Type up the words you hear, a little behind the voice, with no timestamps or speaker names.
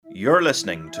You're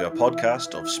listening to a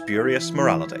podcast of Spurious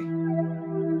Morality.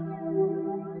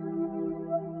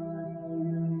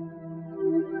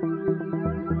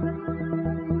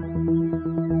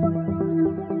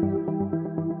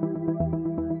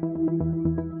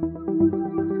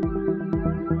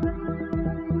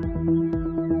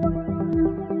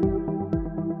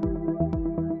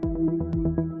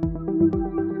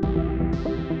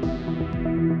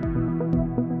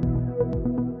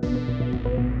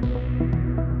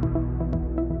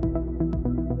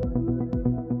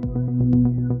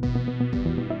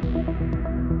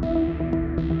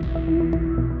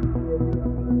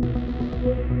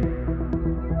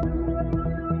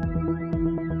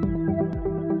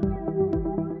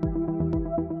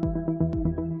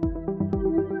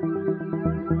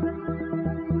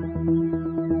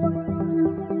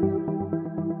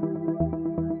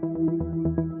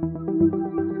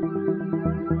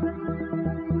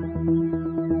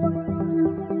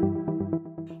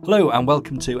 Hello and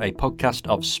welcome to a podcast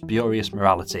of Spurious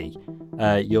Morality.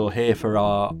 You're here for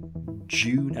our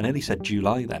June, I nearly said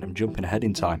July then, I'm jumping ahead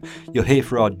in time. You're here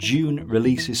for our June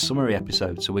releases summary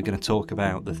episode, so we're going to talk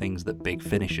about the things that Big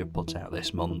Finish have put out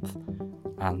this month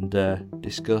and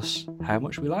discuss how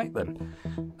much we like them.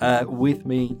 With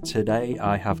me today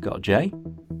I have got Jay.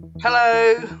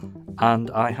 Hello. And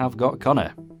I have got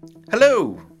Connor.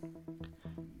 Hello!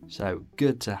 So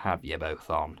good to have you both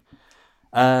on.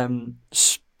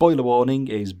 Spoiler warning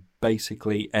is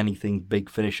basically anything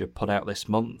Big Finish have put out this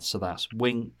month. So that's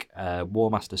Wink,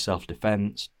 Warmaster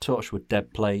Self-Defense, Torchwood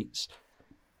Dead Plates,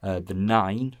 The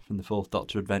Nine from the Fourth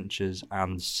Doctor Adventures,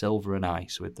 and Silver and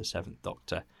Ice with the Seventh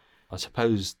Doctor. I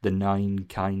suppose The Nine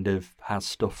kind of has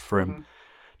stuff from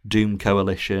Doom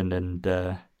Coalition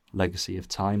and Legacy of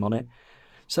Time on it.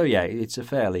 So yeah, it's a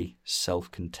fairly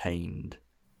self-contained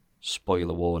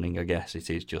spoiler warning, I guess.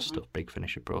 It is just stuff Big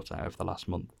Finish have brought out over the last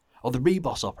month. Or the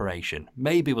Reboss operation.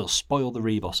 Maybe we'll spoil the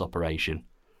Reboss operation.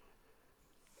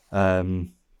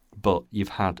 But you've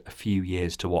had a few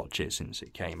years to watch it since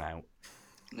it came out.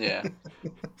 Yeah.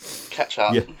 Catch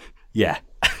up. Yeah.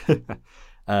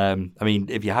 I mean,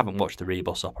 if you haven't watched the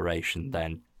Reboss operation,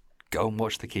 then go and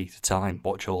watch The Key to Time.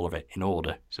 Watch all of it in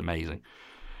order. It's amazing.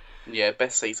 Yeah,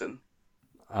 best season.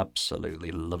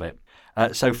 Absolutely love it.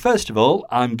 So first of all,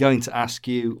 I'm going to ask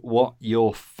you what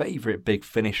your favourite Big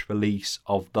Finish release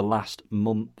of the last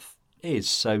month is.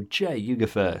 So Jay, you go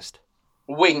first.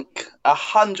 Wink,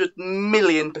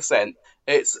 100,000,000%.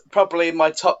 It's probably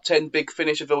my top 10 Big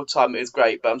Finish of all time. It is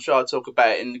great, but I'm sure I'll talk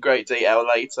about it in great detail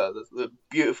later. The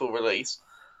beautiful release.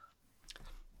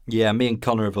 Yeah, me and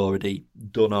Connor have already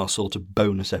done our sort of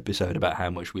bonus episode about how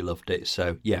much we loved it.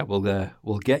 So yeah,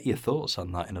 we'll get your thoughts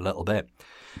on that in a little bit.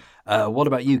 What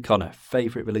about you, Connor?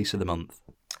 Favourite release of the month?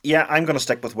 Yeah, I'm going to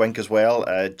stick with Wink as well.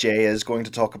 Jay is going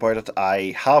to talk about it.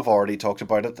 I have already talked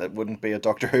about it. It wouldn't be a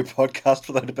Doctor Who podcast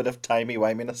without a bit of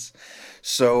timey-wiminess.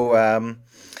 So,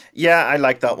 yeah, I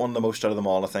like that one the most out of them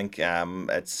all, I think.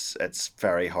 It's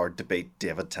very hard to beat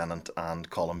David Tennant and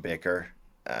Colin Baker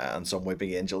and some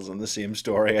Weeping Angels in the same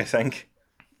story, I think.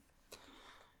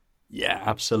 Yeah,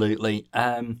 absolutely.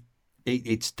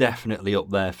 It's definitely up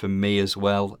there for me as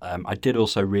well. I did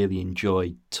also really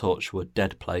enjoy Torchwood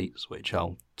Dead Plates, which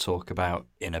I'll talk about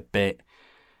in a bit.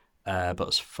 But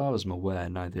as far as I'm aware,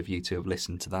 neither of you two have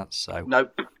listened to that. So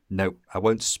Nope, I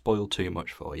won't spoil too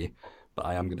much for you, but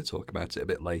I am going to talk about it a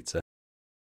bit later.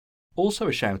 Also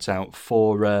a shout out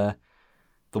for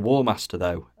the Warmaster,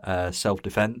 though,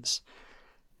 Self-Defense,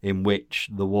 in which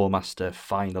the Warmaster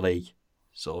finally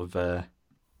sort of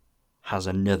has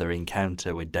another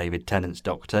encounter with David Tennant's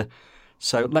Doctor.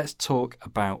 So let's talk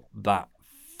about that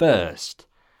first.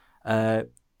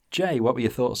 Jay, what were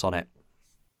your thoughts on it?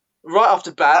 Right off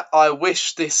the bat, I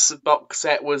wish this box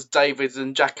set was David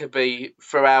and Jacoby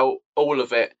throughout all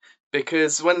of it,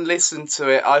 because when listening to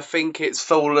it, I think it's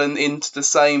fallen into the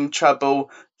same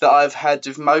trouble that I've had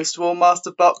with most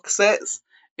Warmaster box sets,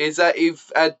 is that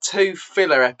you've had two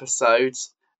filler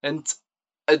episodes and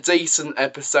a decent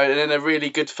episode and then a really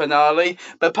good finale.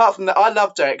 But apart from that, I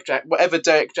love whatever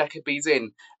Derek Jacobi's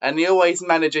in, and he always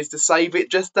manages to save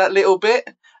it just that little bit.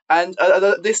 And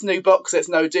this new box set's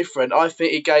no different. I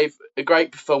think he gave a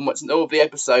great performance in all of the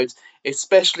episodes,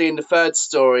 especially in the third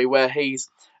story where he's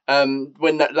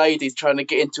when that lady's trying to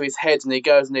get into his head and he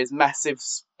goes in his massive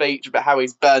speech about how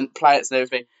he's burnt planets and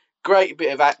everything. Great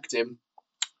bit of acting.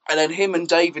 And then him and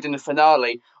David in the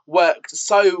finale worked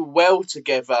so well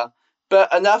together.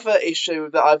 But another issue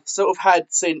that I've sort of had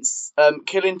since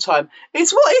Killing Time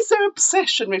is, what is their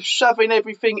obsession with shoving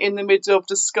everything in the middle of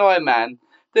the sky, man?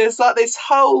 There's like this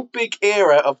whole big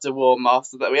era of the War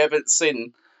Master that we haven't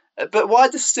seen But why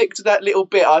just stick to that little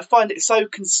bit? I find it so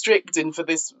constricting for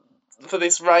this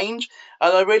range,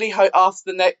 and I really hope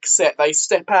after the next set they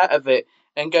step out of it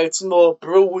and go to more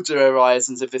broader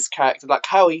horizons of this character, like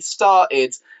how he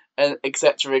started, and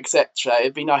etc. etc.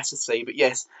 It'd be nice to see. But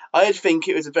yes, I think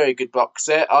it was a very good box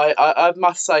set. I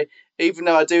must say, even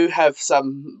though I do have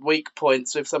some weak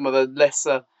points with some of the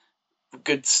lesser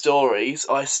good stories,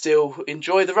 I still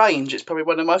enjoy the range. It's probably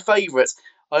one of my favourites.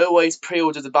 I always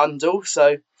pre-order the bundle,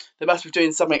 so they must be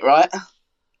doing something right.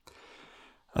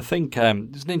 I think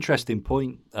there's an interesting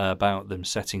point about them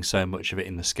setting so much of it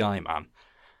in the sky, man.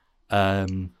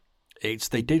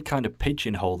 They did kind of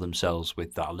pigeonhole themselves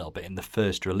with that a little bit in the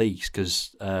first release,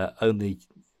 because only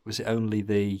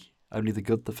the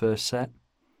good the first set.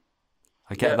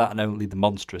 I get that and only the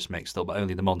monstrous mixed up, but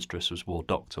only the monstrous was War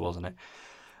Doctor, wasn't it?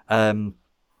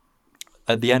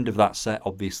 At the end of that set,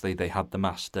 obviously they had the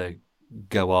Master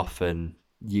go off and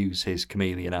use his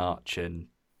chameleon arch, and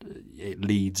it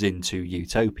leads into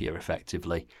Utopia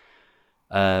effectively.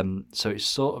 So it's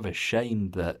sort of a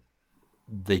shame that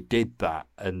they did that,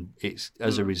 and it's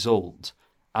as a result,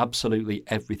 absolutely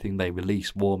everything they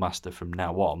release War Master from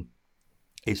now on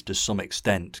is to some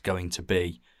extent going to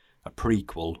be a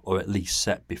prequel, or at least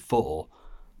set before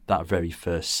that very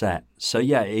first set. So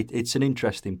yeah, it's an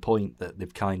interesting point that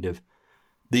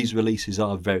these releases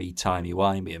are very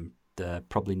timey-wimey, and they're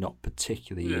probably not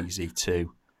particularly easy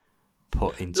to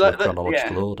put into a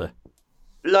chronological order.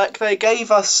 Like they gave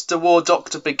us the War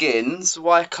Doctor Begins,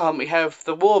 why can't we have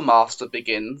the War Master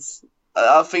Begins?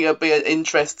 I think it'd be an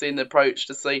interesting approach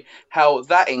to see how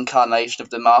that incarnation of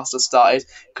the Master started,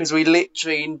 because we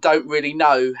literally don't really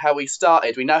know how he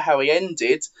started. We know how he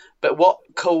ended, but what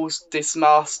caused this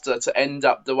Master to end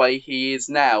up the way he is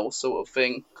now, sort of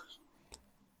thing.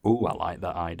 Ooh, I like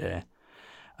that idea.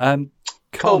 Call me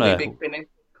Connor, Big Finish.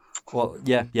 well,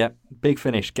 yeah, Big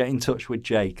Finish. Get in touch with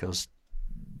Jay, because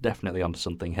definitely onto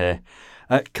something here.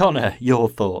 Connor, your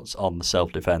thoughts on the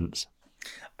self-defense?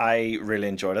 I really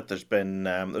enjoyed it. There's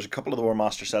a couple of the War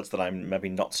Master sets that I'm maybe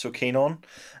not so keen on,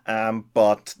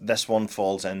 but this one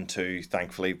falls into,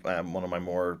 thankfully, one of my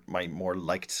more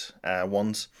liked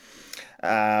ones.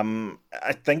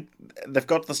 I think they've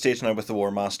got to the stage now with the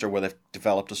War Master where they've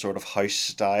developed a sort of house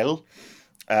style.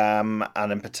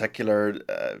 And in particular,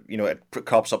 it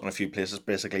crops up in a few places.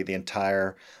 Basically, the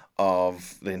entire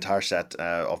set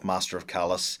of Master of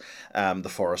Callus, the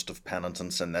Forest of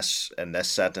Penitence in this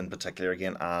set in particular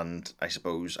again, and I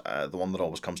suppose the one that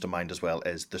always comes to mind as well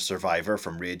is the Survivor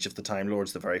from Rage of the Time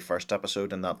Lords, the very first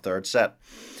episode in that third set,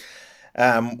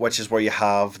 which is where you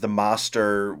have the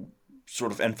Master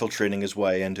sort of infiltrating his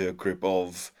way into a group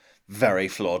of very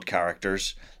flawed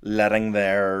characters, letting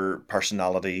their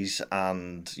personalities,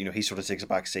 and he sort of takes a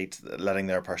back seat, letting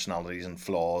their personalities and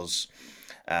flaws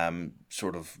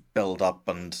sort of build up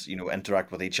and interact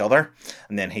with each other,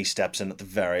 and then he steps in at the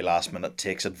very last minute,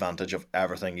 takes advantage of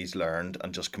everything he's learned,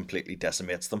 and just completely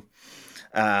decimates them.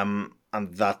 And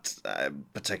that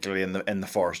particularly in the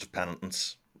Forest of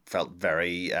Penitence felt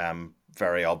very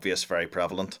very obvious, very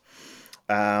prevalent.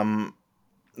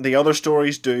 The other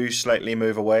stories do slightly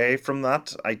move away from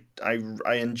that.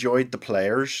 I enjoyed the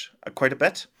players quite a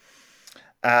bit.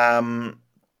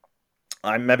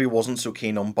 I maybe wasn't so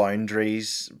keen on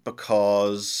Boundaries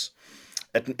because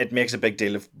it makes a big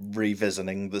deal of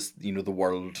revisiting this, the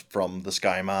world from the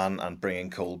Skyman and bringing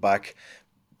Cole back,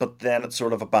 but then it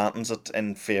sort of abandons it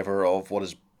in favour of what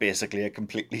is basically a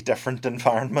completely different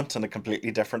environment and a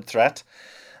completely different threat.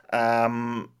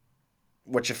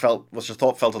 Which I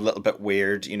thought felt a little bit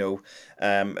weird.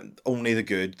 Only the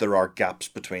good. There are gaps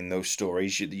between those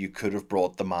stories. You could have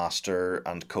brought the Master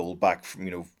and Cole back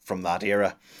from that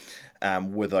era,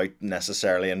 without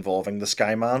necessarily involving the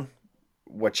Skyman,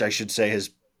 which I should say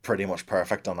is pretty much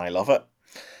perfect, and I love it.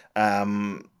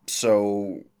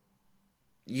 So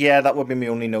yeah, that would be my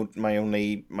only note, my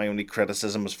only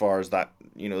criticism as far as that.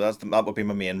 That would be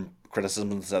my main criticism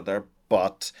that's out there.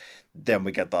 But then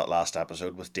we get that last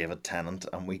episode with David Tennant,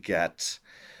 and we get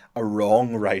a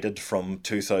wrong righted from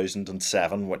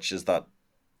 2007, which is that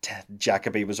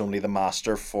Jacoby was only the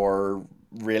Master for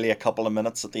really a couple of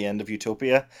minutes at the end of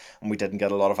Utopia, and we didn't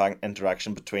get a lot of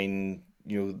interaction between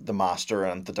the Master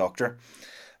and the Doctor.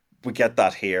 We get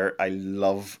that here. I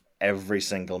love every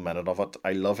single minute of it.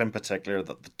 I love in particular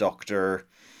that the Doctor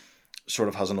sort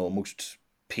of has an almost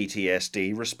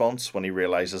PTSD response when he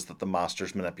realizes that the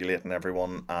Master's manipulating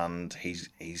everyone, and he's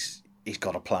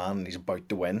got a plan and he's about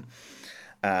to win.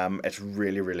 It's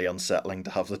really, really unsettling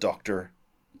to have the Doctor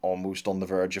almost on the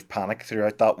verge of panic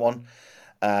throughout that one.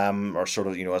 or sort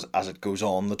of, as it goes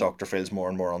on, the Doctor feels more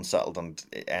and more unsettled and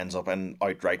it ends up in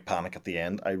outright panic at the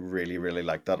end. I really, really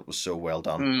liked that. It was so well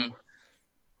done. Mm.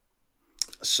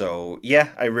 So yeah,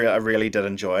 I really did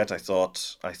enjoy it. I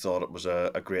thought it was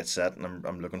a great set, and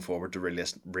I'm looking forward to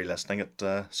re-listening it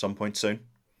some point soon.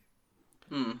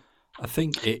 Mm. I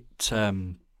think it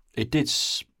did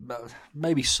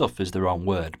maybe suffer is the wrong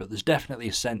word, but there's definitely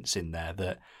a sense in there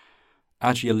that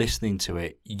as you're listening to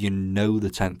it, you know the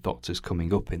 10th Doctor's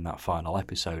coming up in that final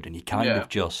episode, and you kind of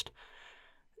just,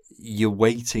 you're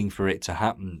waiting for it to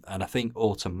happen. And I think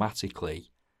automatically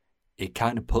it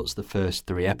kind of puts the first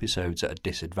 3 episodes at a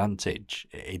disadvantage.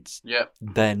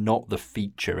 They're not the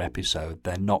feature episode.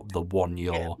 They're not the one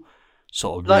you're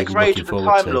sort of Like really Rage looking of the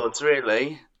forward Time to. Lords,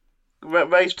 really.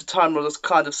 Rage of the Time Lords is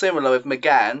kind of similar with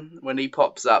McGann when he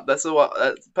pops up. That's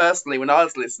what, personally, when I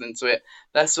was listening to it,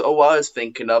 that's sort of what I was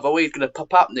thinking of. Are we going to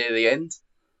pop up near the end?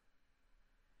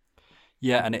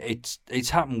 Yeah, and it's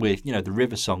happened with the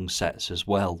River Song sets as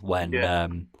well.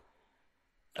 When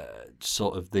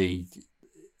sort of the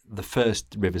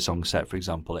first River Song set, for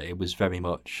example, it was very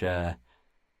much the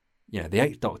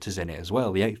Eighth Doctor's in it as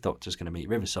well. The Eighth Doctor's going to meet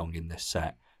River Song in this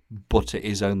set, but it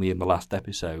is only in the last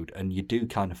episode, and you do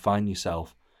kind of find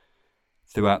yourself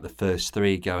throughout the first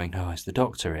 3 going, "Oh, is the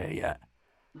Doctor here yet?"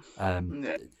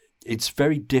 It's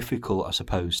very difficult, I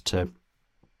suppose, to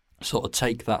sort of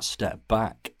take that step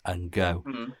back and go,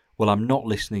 well, I'm not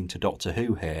listening to Doctor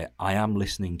Who here. I am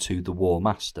listening to the War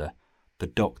Master. The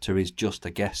Doctor is just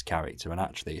a guest character, and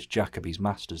actually it's Jacobi's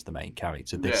Master's the main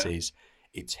character.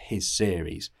 It's his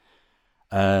series.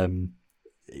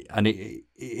 And it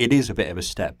is a bit of a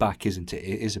step back, isn't it?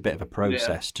 It is a bit of a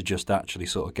process to just actually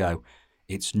sort of go,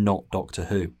 it's not Doctor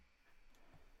Who.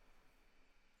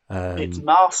 It's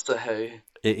Master Who.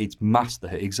 It's Master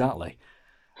Who, exactly.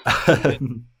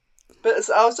 But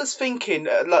I was just thinking,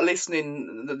 like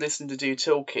listening to you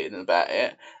talking about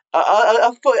it,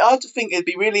 I thought I just think it'd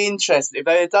be really interesting if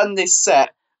they had done this set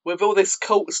with all this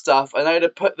cult stuff and they'd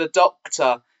have put the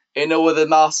Doctor in all of the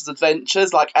Master's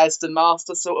adventures, like as the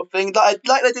Master sort of thing, like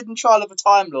they did in Trial of a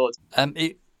Time Lord.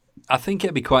 I think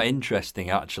it'd be quite interesting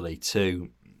actually to,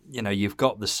 you've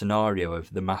got the scenario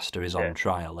of the Master is on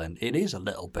trial, and it is a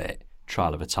little bit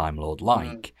Trial of a Time Lord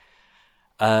like.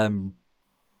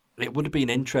 It would have been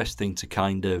interesting to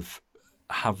kind of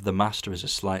have the Master as a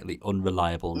slightly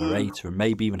unreliable narrator, and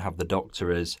maybe even have the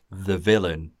Doctor as the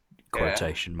villain,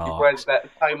 quotation marks, That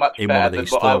so much in better one of than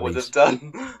these what stories. I would have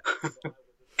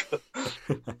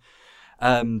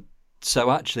done.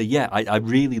 So actually, yeah, I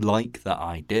really like that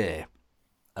idea,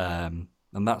 and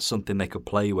that's something they could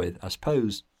play with. I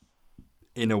suppose,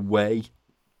 in a way,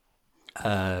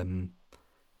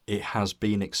 it has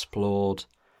been explored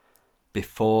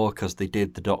before because they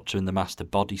did the Doctor and the Master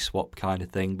body swap kind of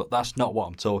thing, but that's not what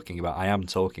I'm talking about. I am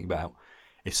talking about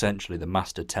essentially the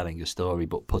Master telling a story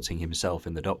but putting himself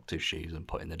in the Doctor's shoes and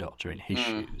putting the Doctor in his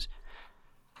shoes.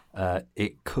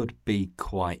 It could be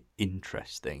quite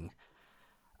interesting.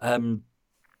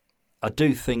 I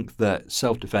do think that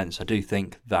self-defense, I do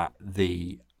think that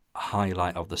the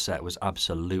highlight of the set was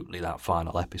absolutely that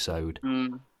final episode.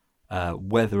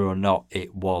 Whether or not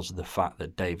it was the fact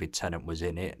that David Tennant was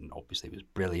in it, and obviously it was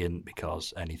brilliant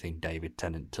because anything David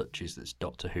Tennant touches that's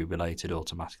Doctor Who related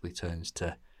automatically turns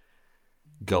to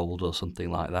gold or something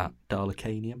like that,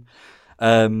 Dalekanium.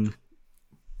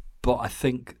 But I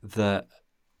think that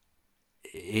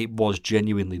it was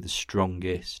genuinely the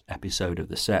strongest episode of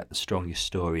the set, the strongest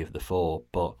story of the 4,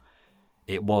 but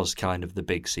it was kind of the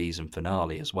big season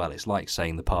finale as well. It's like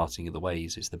saying The Parting of the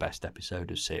Ways is the best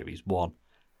episode of Series 1.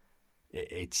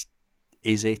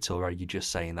 Is it, or are you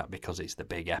just saying that because it's the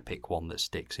big epic one that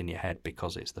sticks in your head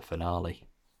because it's the finale?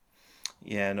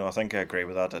 Yeah, no, I think I agree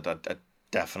with that. I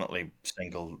definitely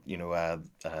single,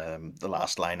 the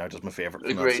last line out as my favourite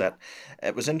from that Agreed. set.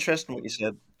 It was interesting what you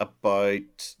said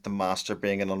about the Master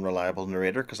being an unreliable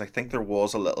narrator, because I think there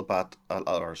was a little bit, there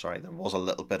was a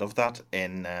little bit of that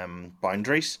in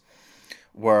Boundaries,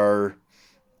 where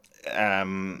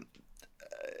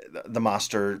the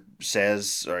Master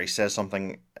says, or he says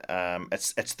something.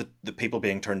 It's the people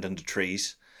being turned into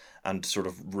trees, and sort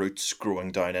of roots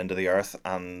growing down into the earth,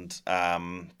 and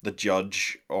the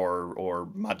judge or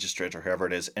magistrate or whoever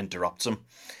it is interrupts him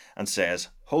and says,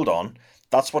 "Hold on,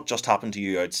 that's what just happened to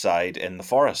you outside in the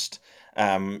forest.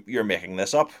 You're making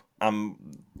this up."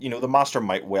 The Master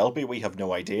might well be. We have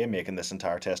no idea, making this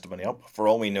entire testimony up. For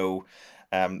all we know,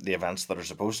 the events that are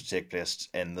supposed to take place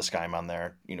in the Skyman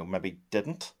there, maybe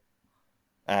didn't.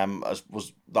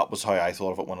 That was how I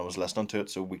thought of it when I was listening to it.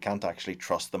 So we can't actually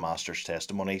trust the Master's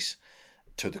testimonies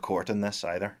to the court in this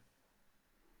either.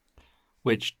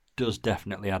 Which does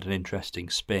definitely add an interesting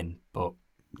spin. But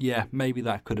yeah, maybe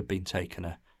that could have been taken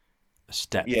a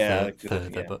step Yeah, it could have,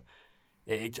 further. yeah. But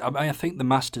I think the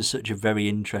Master's such a very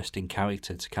interesting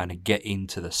character to kind of get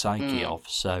into the psyche of.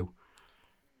 So,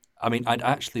 I mean, I'd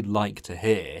actually like to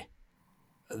hear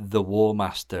the War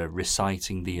Master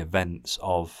reciting the events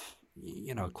of,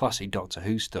 a classic Doctor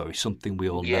Who story, something we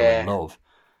all know and Yeah. love.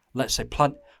 Let's say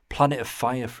Planet of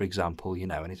Fire, for example,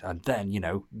 and then,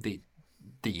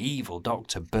 the evil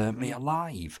Doctor burnt me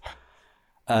alive.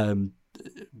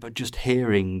 But just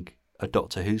hearing a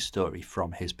Doctor Who story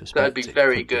from his perspective That'd be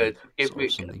very could good. be sort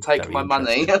of something Take very my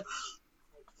money. interesting.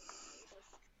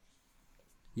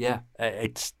 Yeah,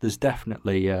 there's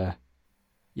definitely how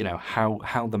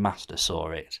the Master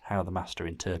saw it, how the Master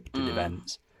interpreted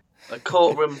events. A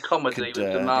courtroom comedy with the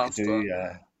They could Master. do,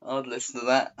 I'd listen to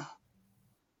that.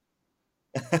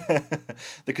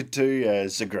 they could do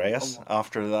Zagreus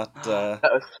after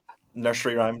that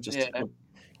nursery rhyme. Just Yeah.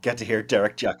 get to hear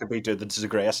Derek Jacobi do the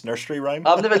Zagreus nursery rhyme.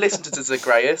 I've never listened to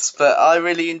Zagreus, but I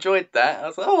really enjoyed that. I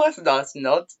was like, oh, that's a nice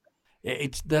nod.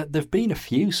 There've been a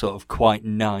few sort of quite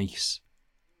nice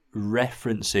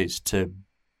references to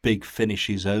Big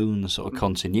Finish's own sort of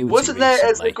continuity. Wasn't there a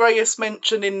recently. Zagreus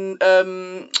mention in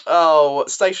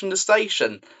Station to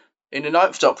Station in the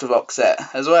Ninth Doctor box set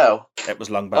as well? It was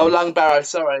Lung Oh, Barrow. Lung Barrow,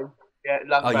 sorry. Yeah,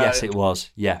 Lung Barrow. Yes, it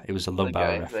was. Yeah, it was a Lung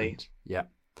Barrow Okay, reference. Yeah.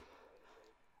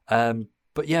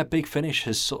 But yeah, Big Finish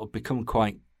has sort of become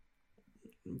quite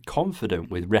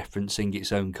confident with referencing its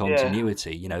own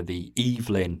continuity. The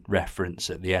Evelyn reference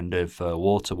at the end of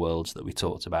Waterworlds that we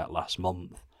talked about last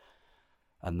month,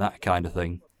 and that kind of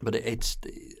thing. But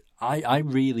I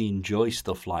really enjoy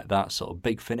stuff like that. Sort of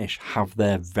Big Finish have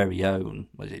their very own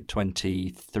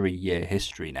 23-year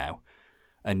history now,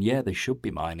 and yeah, they should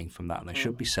be mining from that, and they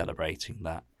should be celebrating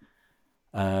that.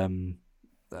 And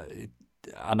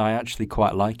I actually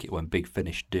quite like it when Big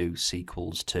Finish do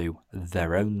sequels to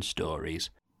their own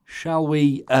stories. Shall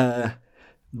we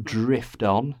drift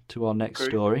on to our next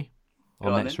story,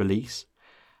 or next release?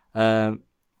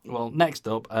 Well, next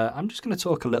up, I'm just going to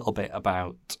talk a little bit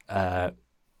about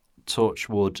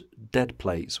Torchwood Dead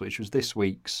Plates, which was this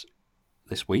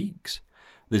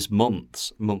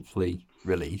month's monthly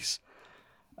release.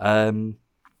 I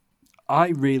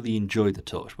really enjoy the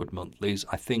Torchwood monthlies.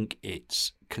 I think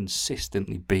it's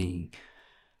consistently been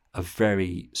a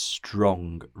very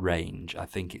strong range. I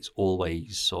think it's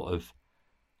always sort of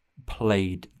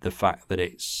played the fact that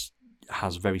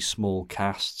has very small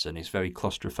casts and it's very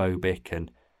claustrophobic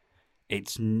and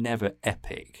it's never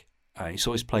epic. It's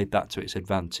always played that to its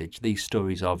advantage. These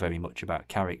stories are very much about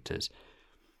characters.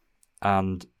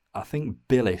 And I think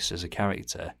Billis as a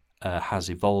character has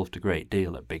evolved a great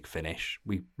deal at Big Finish.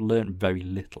 We learned very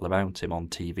little about him on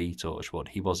TV Torchwood.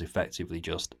 He was effectively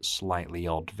just slightly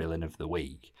odd villain of the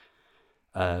week.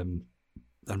 And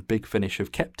Big Finish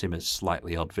have kept him as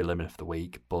slightly odd villain of the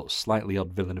week, but slightly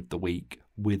odd villain of the week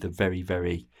with a very,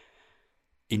 very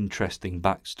interesting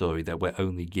backstory that we're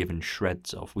only given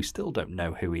shreds of. We still don't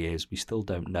know who he is. We still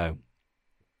don't know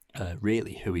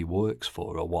really who he works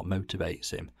for or what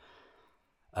motivates him.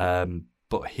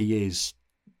 But he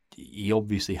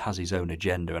obviously has his own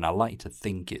agenda, and I like to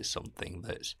think it's something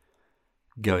that's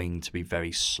going to be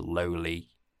very slowly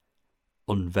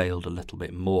unveiled a little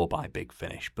bit more by Big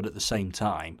Finish. But at the same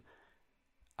time,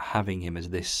 having him as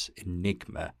this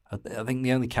enigma, I think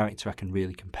the only character I can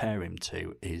really compare him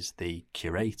to is the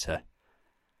Curator.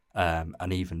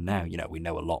 And even now, we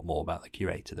know a lot more about the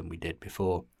Curator than we did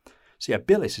before. So yeah,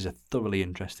 Billis is a thoroughly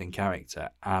interesting character,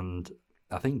 and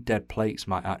I think Dead Plates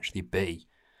might actually be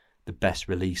the best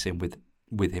release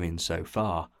with him in so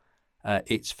far.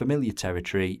 It's familiar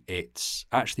territory. It's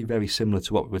actually very similar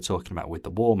to what we were talking about with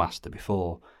the War Master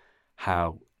before,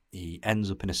 how he ends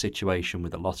up in a situation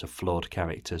with a lot of flawed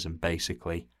characters and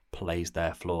basically plays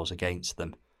their flaws against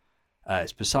them.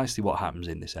 It's precisely what happens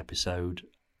in this episode,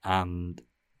 and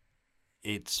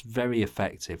it's very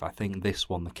effective. I think this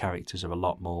one, the characters are a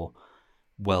lot more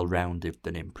well-rounded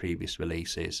than in previous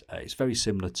releases. It's very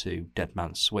similar to Dead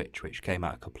Man's Switch, which came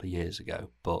out a couple of years ago,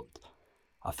 but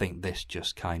I think this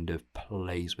just kind of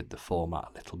plays with the format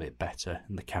a little bit better,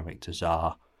 and the characters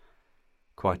are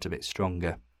quite a bit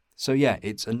stronger. So yeah,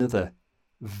 it's another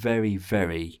very,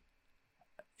 very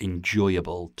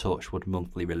enjoyable Torchwood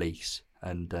monthly release,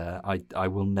 and I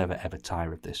will never ever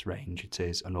tire of this range. It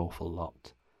is an awful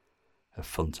lot of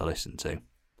fun to listen to.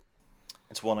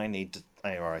 It's one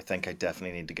I think I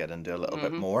definitely need to get into a little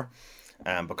bit more,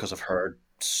 because I've heard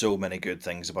so many good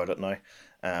things about it now.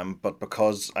 But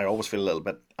because I always feel a little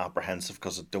bit apprehensive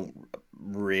because I don't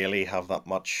really have that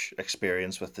much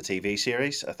experience with the TV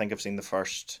series. I think I've seen the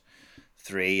first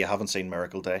 3. I haven't seen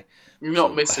Miracle Day, You're not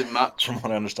so missing much. from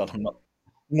what I understand, I'm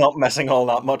not missing all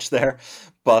that much there.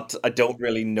 But I don't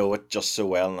really know it just so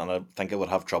well, and I think I would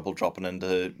have trouble dropping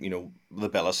into the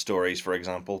Bella stories, for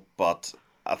example. But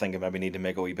I think I maybe need to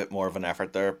make a wee bit more of an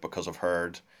effort there because I've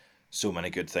heard so many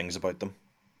good things about them.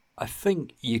 I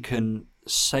think you can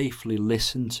safely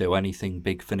listen to anything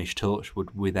Big Finish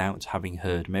Torchwood without having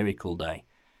heard Miracle Day.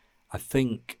 I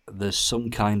think there's some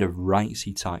kind of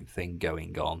rightsy type thing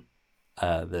going on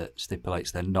that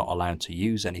stipulates they're not allowed to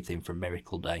use anything from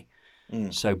Miracle Day.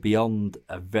 So beyond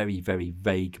a very, very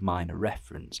vague minor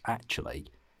reference, actually,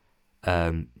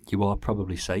 you are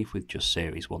probably safe with just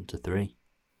series 1 to 3.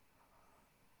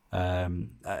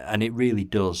 And it really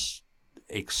does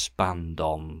expand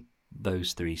on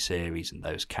those 3 series and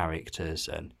those characters,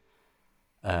 and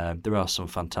there are some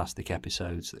fantastic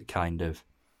episodes that kind of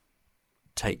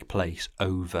take place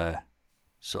over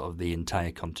sort of the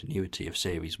entire continuity of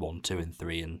series 1, 2 and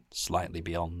 3 and slightly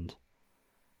beyond,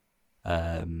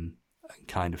 and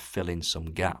kind of fill in some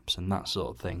gaps and that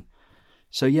sort of thing.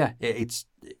 So yeah,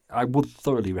 I would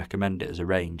thoroughly recommend it as a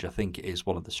range. I think it is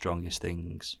one of the strongest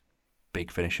things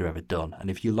Big Finish have ever done, and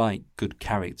if you like good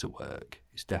character work,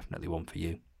 it's definitely one for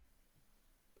you.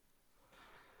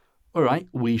 Alright,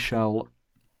 we shall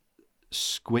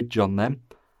squidge on them.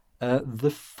 The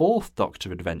 4th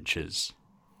Doctor Adventures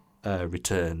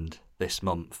returned this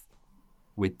month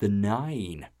with the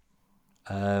 9.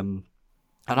 And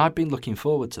I've been looking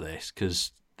forward to this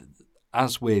because,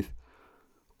 as with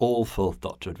all 4th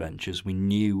Doctor Adventures, we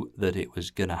knew that it was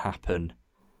going to happen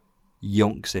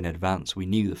yonks in advance. We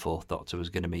knew the 4th Doctor was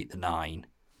going to meet the 9.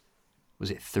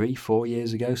 Was it 3-4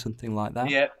 years ago, something like that?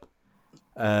 Yeah.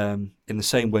 In the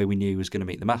same way we knew he was going to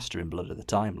meet the Master in Blood of the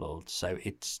Time Lord. So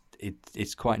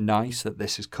it's quite nice that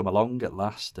this has come along at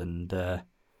last, and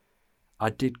I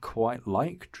did quite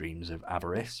like Dreams of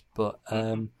Avarice, but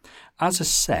as a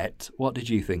set, what did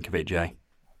you think of it, Jay?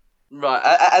 Right,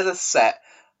 as a set,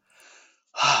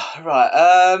 right.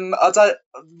 I don't.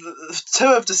 2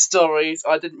 of the stories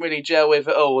I didn't really gel with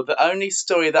at all. The only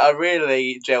story that I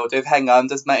really gelled with, hang on,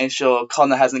 just making sure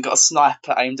Connor hasn't got a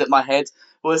sniper aimed at my head,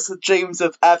 was the Dreams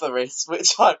of Avarice,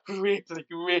 which I really,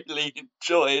 really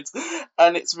enjoyed,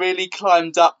 and it's really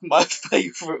climbed up my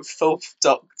favourite 4th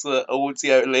Doctor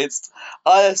audio list.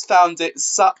 I just found it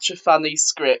such a funny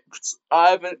script. I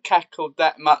haven't cackled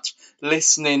that much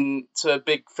listening to a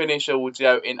Big Finish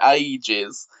audio in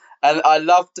ages. And I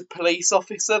love the police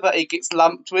officer that he gets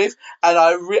lumped with, and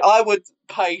I would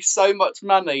pay so much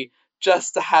money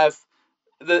just to have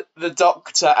the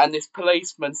doctor and this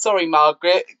policeman. Sorry,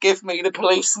 Margaret, give me the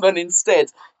policeman instead,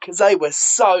 because they were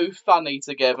so funny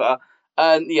together.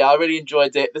 And yeah, I really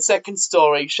enjoyed it. The second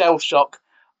story, Shell Shock,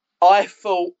 I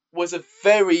thought was a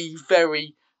very,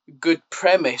 very good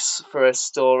premise for a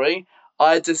story.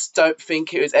 I just don't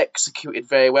think it was executed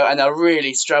very well, and I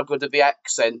really struggled with the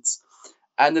accents.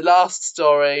 And the last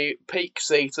story, Peak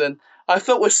Season, I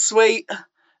thought was sweet,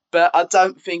 but I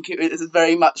don't think it was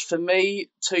very much for me.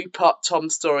 2-part Tom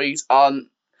stories aren't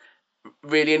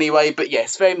really anyway, but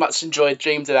yes, very much enjoyed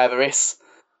Dreams of Avarice.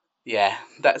 Yeah,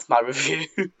 that's my review.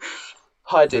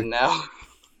 Hiding now.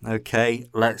 Okay,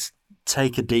 let's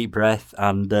take a deep breath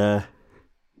and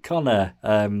Connor,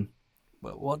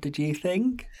 what did you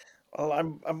think? Well,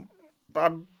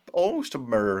 I'm almost a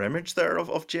mirror image there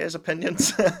of Jay's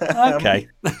opinions. Okay.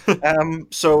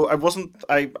 So I wasn't.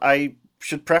 I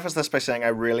should preface this by saying I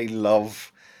really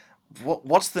love.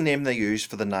 What's the name they use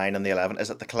for the 9 and the 11?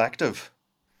 Is it the Collective?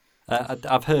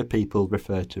 I've heard people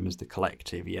refer to them as the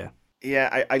Collective. Yeah.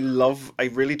 Yeah, I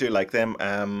really do like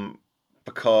them.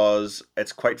 Because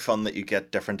it's quite fun that you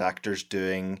get different actors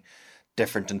doing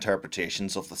different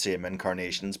interpretations of the same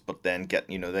incarnations, but then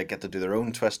they get to do their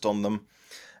own twist on them.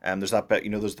 There's that bit,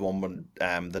 there's the one when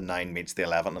the 9 meets the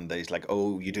 11 and he's like,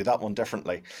 oh, you do that one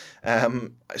differently.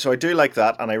 So I do like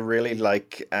that, and I really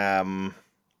like John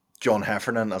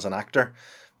Heffernan as an actor,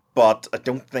 but I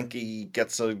don't think he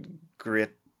gets a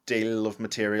great deal of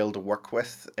material to work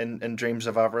with in Dreams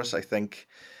of Avarice. I think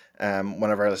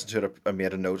whenever I listened to it, I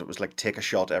made a note. It was like, take a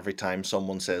shot every time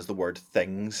someone says the word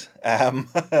things.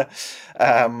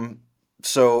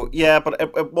 So yeah, but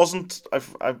it wasn't.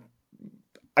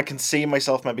 I can see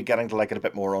myself maybe getting to like it a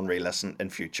bit more on re-listen in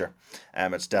future.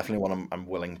 It's definitely one I'm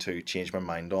willing to change my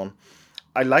mind on.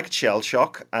 I liked Shell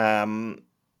Shock.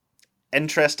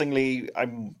 Interestingly,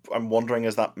 I'm wondering,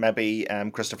 is that maybe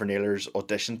Christopher Naylor's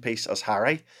audition piece as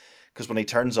Harry? Because when he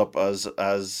turns up as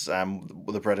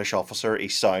the British officer,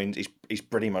 he's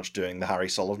pretty much doing the Harry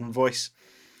Sullivan voice,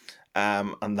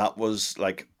 and that was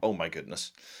like, oh my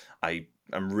goodness, I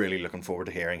I'm really looking forward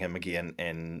to hearing him again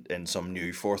in some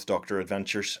new Fourth Doctor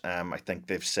adventures. I think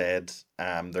they've said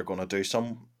they're going to do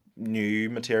some new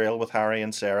material with Harry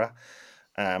and Sarah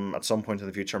at some point in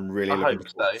the future. I'm really I looking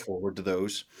hope so. forward to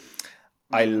those.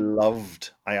 I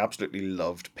absolutely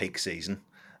loved Peak Season.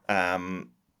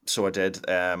 So I did.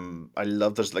 I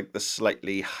love there's like this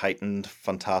slightly heightened,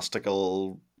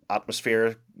 fantastical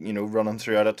atmosphere, running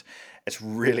throughout it. It's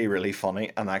really, really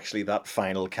funny, and actually, that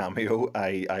final cameo,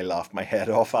 I laughed my head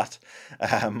off at.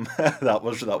 That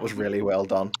was really well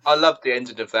done. I love the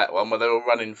ending of that one where they're all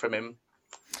running from him.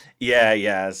 Yeah,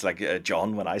 yeah, it's like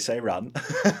John when I say run.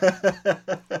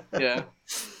 Yeah.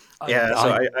 Yeah,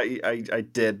 so I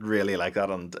did really like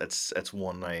that, and it's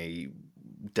one I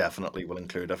definitely will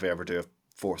include if I ever do a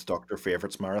Fourth Doctor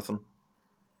favorites marathon.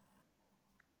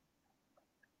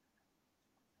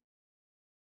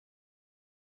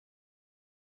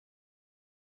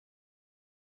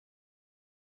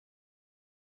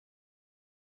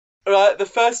 Right, the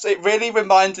first, it really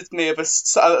reminded me of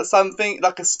something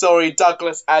like a story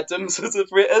Douglas Adams would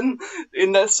have written,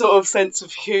 in that sort of sense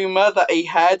of humour that he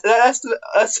had. That's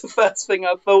the first thing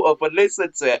I thought of when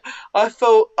listening to it.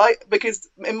 Because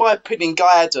in my opinion,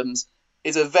 Guy Adams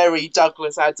is a very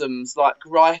Douglas Adams like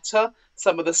writer.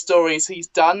 Some of the stories he's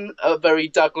done are very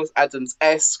Douglas Adams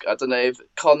esque. I don't know if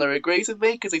Connor agrees with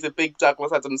me because he's a big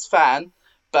Douglas Adams fan,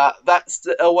 but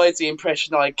always the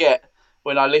impression I get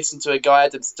when I listened to a Guy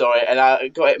Adams story, and I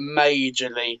got it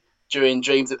majorly during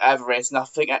Dreams of Avarice, and I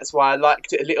think that's why I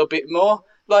liked it a little bit more.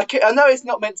 Like, I know it's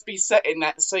not meant to be set in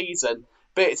that season,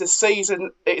 but it's a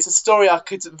story I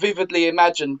could vividly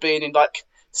imagine being in, like,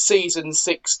 season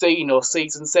 16 or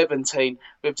season 17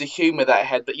 with the humour that it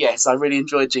had. But yes, I really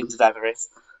enjoyed Dreams of Avarice.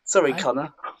 Sorry, I,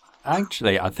 Connor.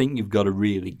 Actually, I think you've got a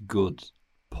really good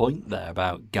point there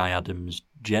about Guy Adams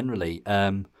generally.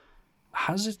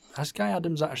 Has Guy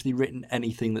Adams actually written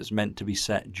anything that's meant to be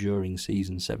set during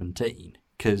season 17?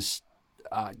 Because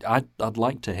I'd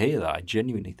like to hear that. I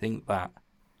genuinely think that.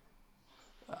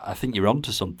 I think you're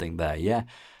onto something there. Yeah.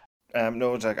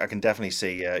 No, I can definitely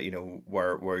see,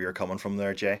 where you're coming from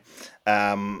there, Jay.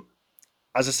 Um,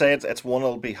 as I say, it's one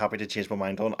I'll be happy to change my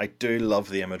mind on. I do love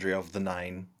the imagery of the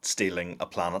Nine stealing a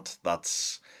planet.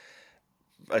 That's,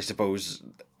 I suppose,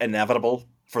 inevitable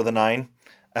for the Nine.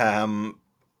 Um,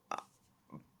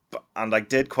 and I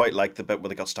did quite like the bit where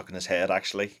they got stuck in his head,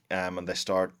 actually, and they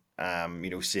start,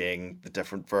 seeing the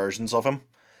different versions of him,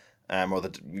 or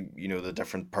the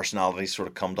different personalities sort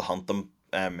of come to hunt them,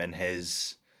 in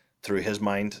his through his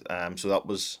mind. So that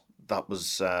was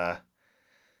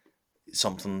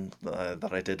something that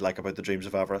I did like about the Dreams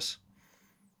of Avarice.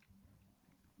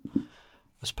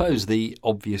 I suppose the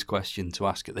obvious question to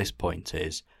ask at this point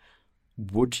is,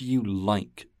 would you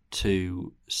like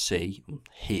to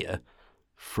hear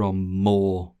from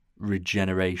more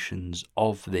regenerations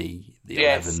of the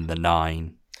Yes. 11, the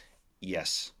 9?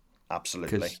 Yes,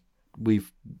 absolutely. Because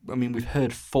we've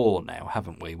heard 4 now,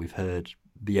 haven't we? We've heard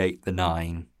the 8, the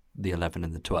 9, the 11,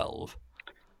 and the 12.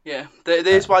 Yeah,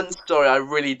 there's one story I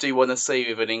really do want to see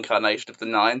with an incarnation of the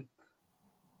Nine.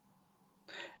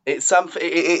 It's something.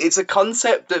 It's a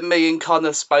concept that me and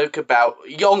Connor spoke about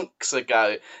yonks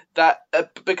ago. That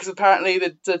because apparently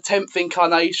the 10th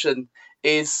incarnation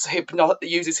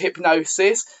uses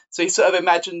hypnosis. So he sort of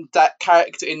imagined that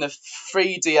character in the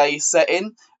 3DA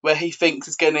setting where he thinks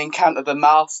he's going to encounter the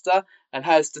Master and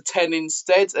has the 10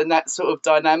 instead, and that sort of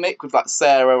dynamic with like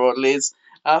Sarah or Liz.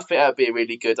 I think that'd be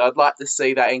really good. I'd like to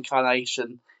see that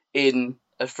incarnation in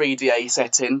a 3DA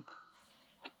setting.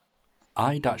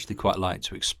 I'd actually quite like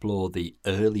to explore the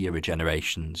earlier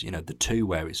regenerations, the 2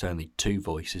 where it's only 2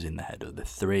 voices in the head, or the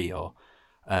 3, or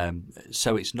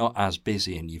so it's not as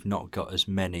busy and you've not got as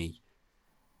many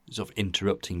sort of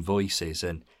interrupting voices.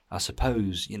 And I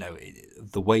suppose,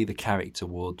 the way the character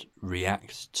would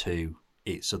react to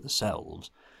its other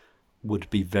selves would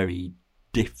be very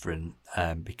different,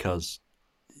 because,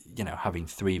 having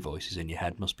 3 voices in your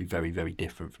head must be very, very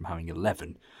different from having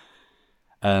 11.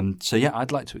 So yeah,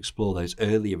 I'd like to explore those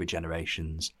earlier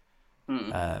regenerations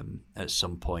at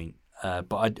some point.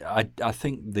 But I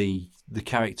think the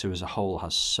character as a whole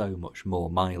has so much more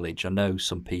mileage. I know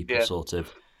some people sort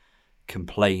of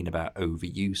complain about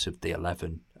overuse of the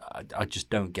 11. I just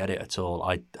don't get it at all.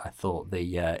 I thought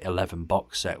the 11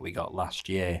 box set we got last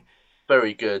year,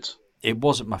 Very good. it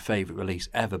wasn't my favourite release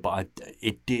ever, but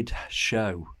it did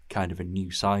show kind of a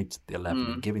new side to the 11,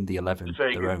 and giving the 11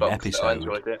 Very their good own box set. I episode.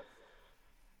 enjoyed it.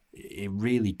 It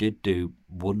really did do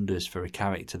wonders for a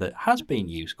character that has been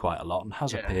used quite a lot and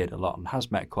has appeared a lot and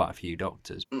has met quite a few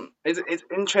doctors. It's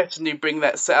interesting you bring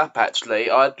that set up, actually.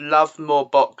 I'd love more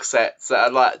box sets that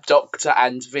are like Doctor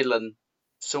and Villain.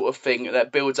 sort of thing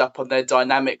that builds up on their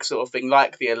dynamic sort of thing,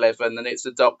 like the 11, and it's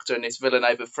the Doctor and it's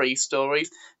Villanova 3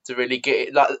 stories to really get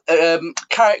it, like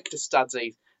character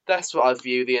studies. That's what I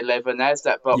view the 11 as,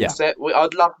 that box Yeah. set.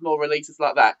 I'd love more releases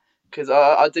like that, because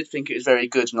I did think it was very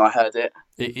good when I heard it.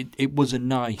 It was a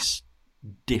nice,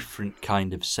 different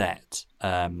kind of set,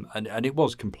 and it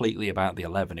was completely about the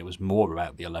 11. It was more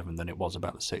about the 11 than it was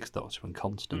about the Sixth Doctor and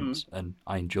Constance, and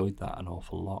I enjoyed that an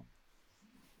awful lot.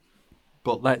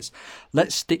 But let's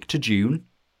stick to June.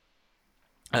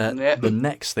 The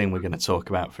next thing we're going to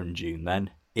talk about from June then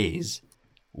is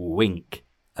Wink.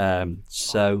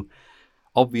 So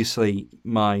obviously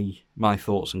my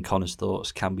thoughts and Connor's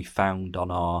thoughts can be found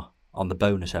on the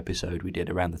bonus episode we did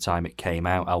around the time it came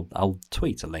out. I'll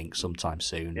tweet a link sometime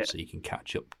soon so you can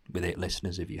catch up with it,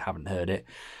 listeners, if you haven't heard it.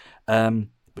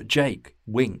 But Jake,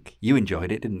 Wink, you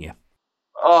enjoyed it, didn't you?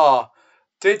 Oh,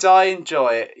 did I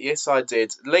enjoy it? Yes, I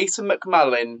did. Lisa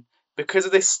McMullen, because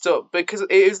of this stuff, because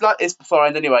it was like this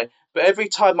beforehand anyway, but every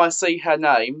time I see her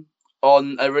name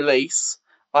on a release,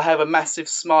 I have a massive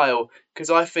smile,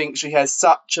 because I think she has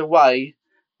such a way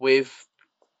with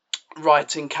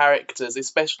writing characters,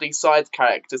 especially side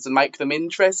characters, and make them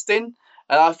interesting.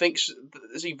 And I think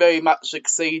she very much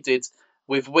succeeded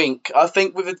with Wink. I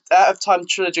think with the Out of Time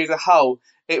trilogy as a whole,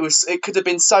 it could have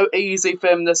been so easy for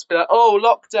them to be like, oh,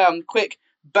 lockdown, quick,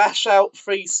 bash out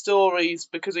 3 stories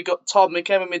because we got Tom, we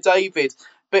came in with David.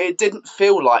 But it didn't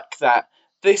feel like that.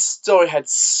 This story had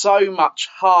so much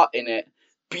heart in it,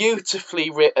 beautifully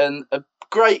written, a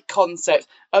great concept,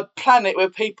 a planet where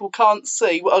people can't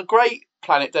see. What a great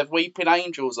planet to have Weeping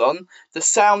Angels on. The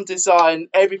sound design,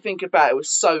 everything about it was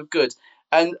so good.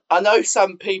 And I know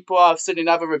some people I've seen in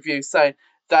other reviews saying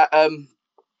that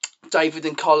David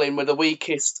and Colin were the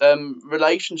weakest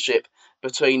relationship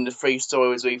between the 3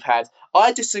 stories we've had.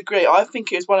 I disagree. I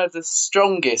think it's one of the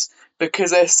strongest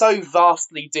because they're so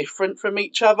vastly different from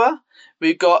each other.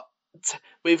 We've got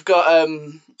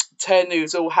Ten,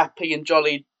 who's all happy and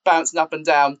jolly, bouncing up and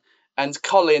down, and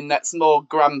Colin that's more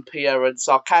grumpier and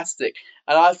sarcastic.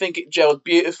 And I think it gelled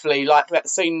beautifully, like that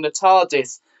scene in the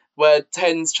TARDIS where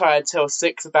Ten's trying to tell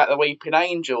Six about the Weeping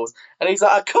Angels. And he's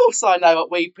like, of course I know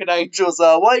what Weeping Angels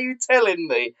are. Why are you telling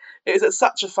me? It's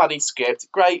such a funny script,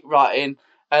 great writing,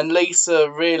 and Lisa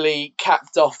really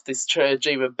capped off this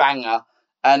trilogy with a banger.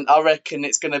 And I reckon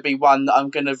it's going to be one that I'm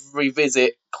going to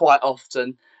revisit quite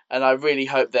often. And I really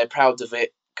hope they're proud of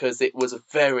it because it was a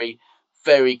very,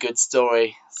 very good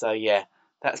story. So yeah,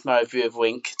 that's my review of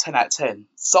Wink. 10 out of 10.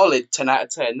 Solid 10 out of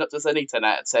 10, not just any 10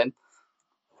 out of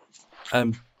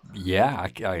 10. Yeah,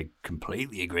 I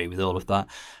completely agree with all of that.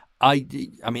 I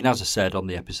mean, as I said on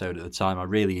the episode at the time, I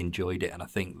really enjoyed it, and I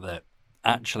think that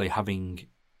actually having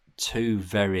 2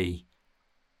 very,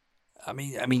 I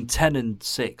mean, 10 and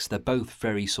 6, they're both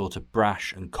very sort of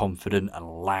brash and confident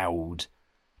and loud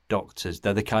doctors.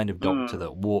 They're the kind of doctor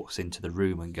that walks into the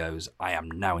room and goes, I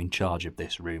am now in charge of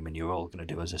this room, and you're all going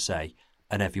to do as I say,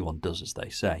 and everyone does as they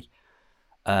say.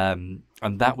 And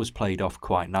that was played off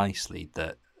quite nicely.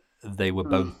 That they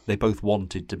both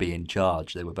wanted to be in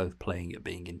charge. They were both playing at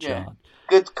being in charge.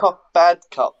 Good cop, bad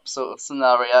cop sort of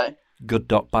scenario. Good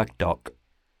doc, bad doc.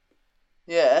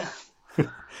 Yeah.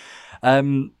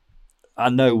 I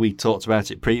know we talked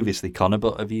about it previously, Connor,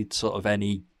 but have you sort of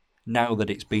any, now that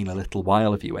it's been a little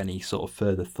while, have you any sort of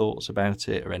further thoughts about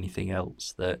it or anything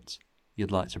else that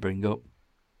you'd like to bring up?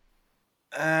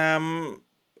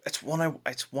 It's one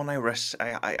I risk.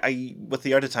 I with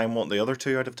the Out of Time one, the other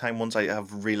 2 Out of Time ones, I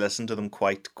have re-listened to them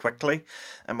quite quickly.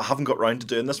 I haven't got round to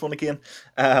doing this one again.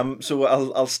 So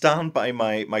I'll stand by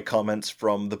my comments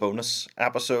from the bonus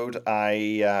episode.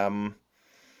 I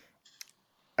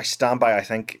stand by. I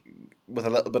think with a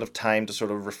little bit of time to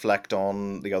sort of reflect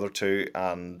on the other 2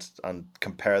 and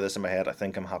compare this in my head, I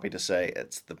think I'm happy to say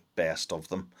it's the best of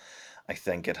them. I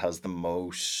think it has the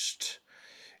most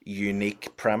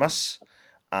unique premise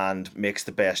and makes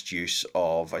the best use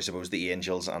of, I suppose, the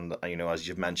angels and, as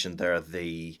you've mentioned there,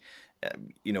 the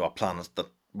a planet that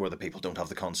where the people don't have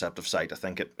the concept of sight. I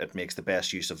think it makes the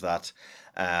best use of that.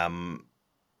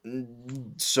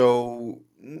 So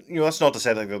that's not to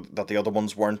say that the other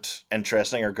ones weren't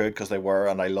interesting or good, because they were,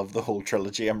 and I love the whole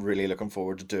trilogy. I'm really looking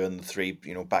forward to doing the 3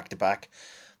 back to back.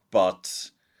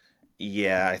 But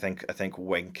yeah, I think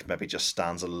Wink maybe just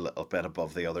stands a little bit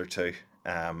above the other 2.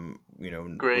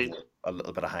 Great. A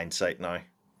little bit of hindsight now.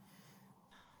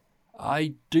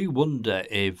 I do wonder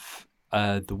if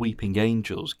the Weeping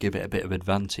Angels give it a bit of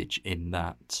advantage in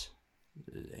that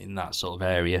sort of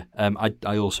area.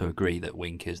 I also agree that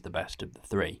Wink is the best of the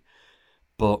 3,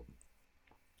 but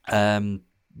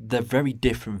they're very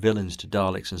different villains to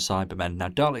Daleks and Cybermen. Now,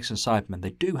 Daleks and Cybermen,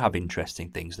 they do have interesting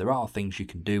things. There are things you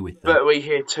can do with them. But we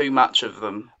hear too much of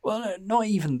them. Well, not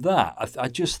even that. I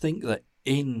just think that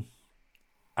in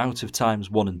Out of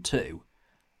Times 1 and 2,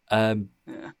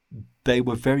 they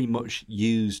were very much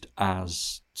used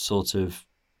as sort of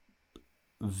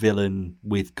villain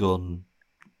with gun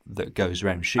that goes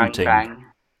around shooting. Bang, bang.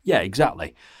 Yeah,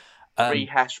 exactly.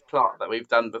 Rehash plot that we've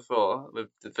done before with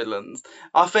the villains.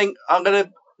 I think I'm going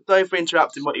to, sorry for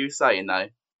interrupting what you were saying though,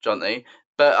 Johnny,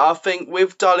 but I think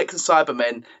with Daleks and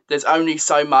Cybermen, there's only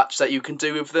so much that you can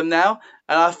do with them now,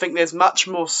 and I think there's much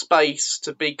more space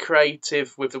to be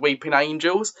creative with the Weeping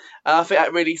Angels, and I think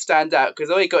that really stands out, because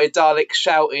you got a Dalek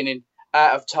shouting in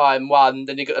Out of Time 1,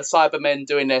 then you got the Cybermen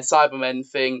doing their Cybermen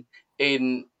thing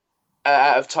in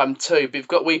Out of Time 2, but you've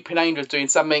got Weeping Angels doing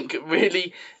something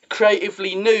really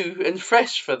creatively new and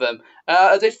fresh for them.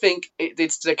 I did think it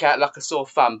did stick out like a sore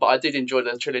thumb, but I did enjoy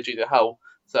the trilogy as a whole.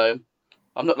 So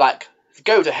I'm not like,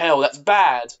 go to hell, that's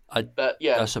bad. But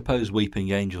yeah. I suppose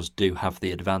Weeping Angels do have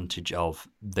the advantage of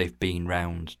they've been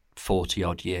round 40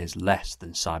 odd years less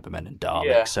than Cybermen and Daleks.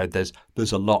 Yeah. So there's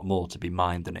a lot more to be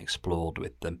mined and explored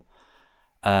with them.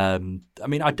 I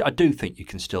mean, I do think you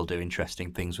can still do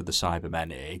interesting things with the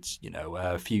Cybermen. It's,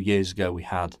 a few years ago we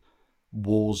had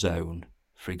Warzone,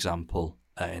 for example,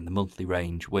 in the monthly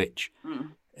range, which,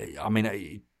 I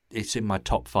mean, it's in my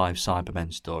top 5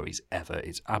 Cybermen stories ever.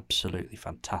 It's absolutely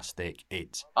fantastic.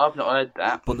 I've not heard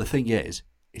that. But the thing is,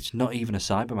 it's not even a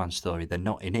Cyberman story. They're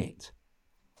not in it.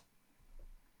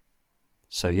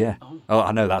 So, yeah. Oh,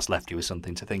 I know that's left you with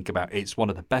something to think about. It's one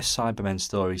of the best Cybermen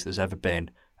stories there's ever been,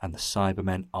 and the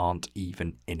Cybermen aren't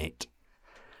even in it.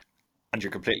 And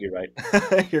you're completely right.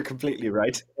 You're completely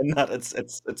right in that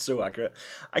it's so accurate.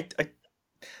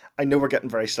 I know we're getting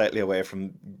very slightly away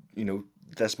from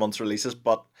this month's releases,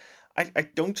 but I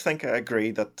don't think I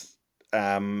agree that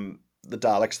the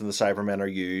Daleks and the Cybermen are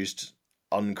used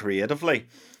uncreatively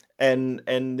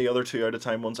in the other 2 Out of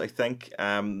Time ones. I think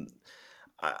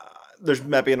there's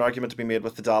maybe an argument to be made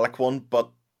with the Dalek one,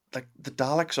 but like the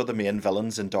Daleks are the main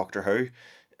villains in Doctor Who,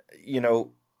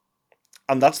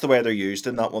 and that's the way they're used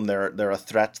in that one. They're a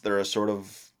threat. They're a sort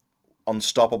of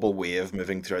unstoppable wave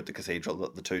moving throughout the cathedral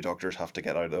that the 2 Doctors have to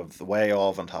get out of the way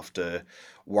of and have to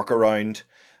work around.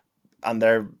 And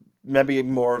they're maybe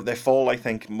they fall, I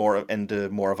think, more into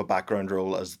more of a background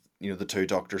role as, the 2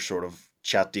 Doctors sort of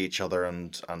chat to each other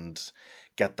and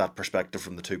get that perspective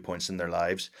from the 2 points in their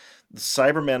lives. The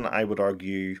Cybermen, I would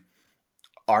argue,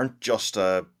 aren't just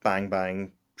a bang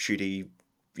bang shooty,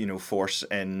 force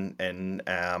in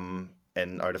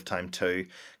Out of Time 2,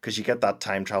 because you get that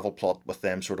time travel plot with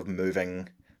them sort of moving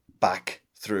back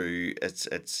through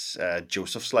it's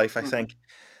Joseph's life, I think,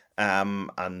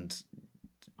 and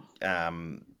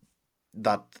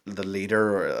that the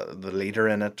leader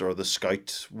in it, or the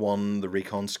scout one, the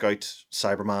recon scout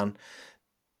Cyberman,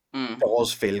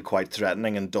 does feel quite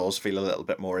threatening and does feel a little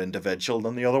bit more individual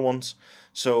than the other ones.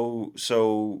 So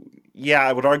yeah,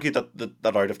 I would argue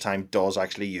that Out of Time does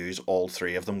actually use all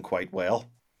 3 of them quite well.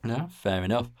 No, fair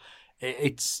enough.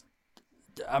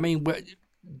 I mean,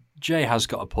 Jay has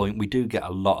got a point. We do get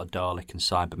a lot of Dalek and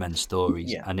Cybermen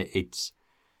stories, and it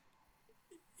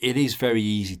is very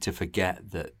easy to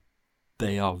forget that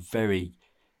they are very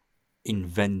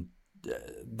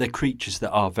they're creatures that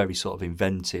are very sort of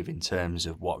inventive in terms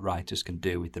of what writers can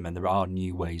do with them, and there are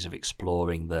new ways of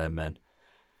exploring them. And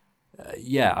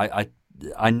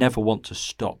I never want to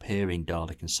stop hearing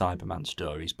Dalek and Cyberman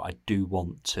stories, but I do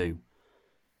want to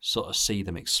sort of see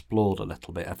them explored a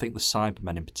little bit. I think the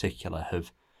Cybermen in particular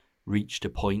have reached a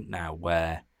point now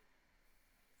where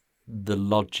the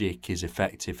logic is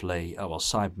effectively,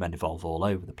 Cybermen evolve all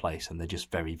over the place and they're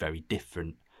just very, very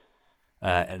different.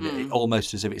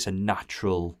 Almost as if it's a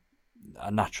natural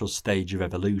stage of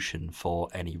evolution for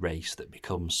any race that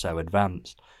becomes so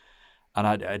advanced. And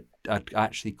I'd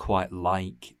actually quite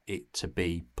like it to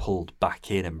be pulled back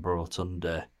in and brought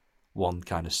under one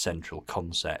kind of central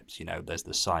concept. There's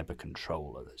the cyber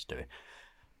controller that's doing,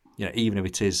 even if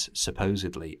it is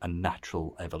supposedly a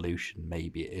natural evolution,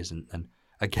 maybe it isn't. And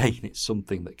again, it's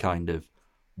something that kind of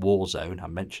Warzone,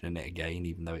 I'm mentioning it again,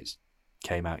 even though it's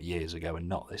came out years ago and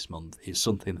not this month, it's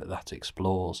something that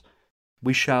explores.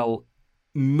 We shall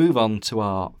move on to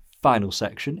our final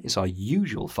section. It's our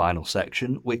usual final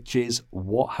section, which is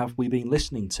what have we been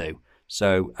listening to?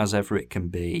 So, as ever, it can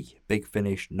be Big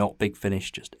Finish, not Big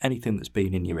Finish, just anything that's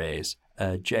been in your ears.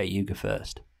 Jay, you go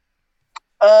first.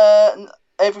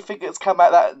 Everything that's come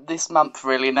out this month,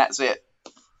 really, and that's it.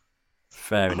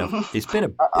 Fair enough. It's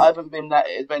been I haven't been that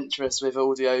adventurous with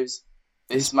audios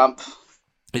this month.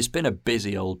 It's been a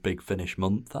busy old Big Finish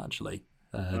month, actually.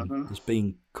 There's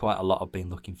been quite a lot I've been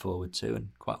looking forward to and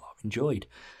quite a lot I've enjoyed.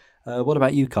 What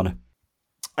about you, Connor?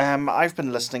 I've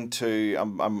been listening to.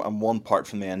 I'm one part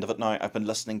from the end of it now. I've been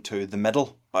listening to The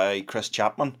Middle by Chris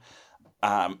Chapman,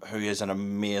 who is an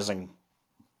amazing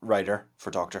writer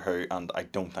for Doctor Who, and I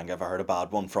don't think I've ever heard a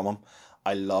bad one from him.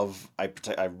 I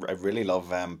really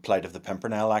love Plight of the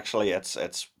Pimpernel. Actually, it's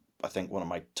I think one of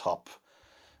my top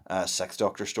Sixth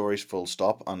Doctor stories, full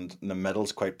stop, and The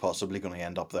Middle's quite possibly going to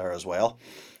end up there as well.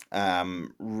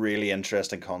 Really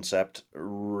interesting concept.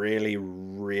 Really,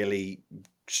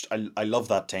 I love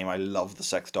that team. I love the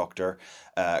Sixth Doctor,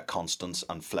 Constance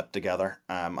and Flip together.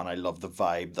 And I love the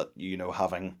vibe that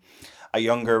having a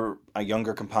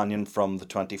younger companion from the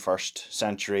 21st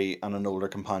century and an older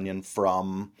companion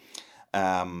from the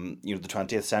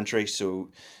 20th century. So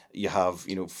you have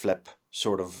Flip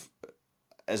sort of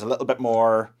is a little bit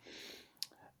more.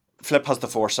 Flip has the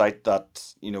foresight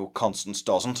that Constance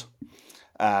doesn't.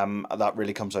 That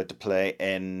really comes out to play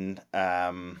in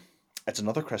it's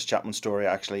another Chris Chapman story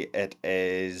actually. It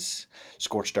is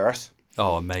Scorched Earth.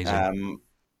 Oh, amazing.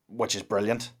 Which is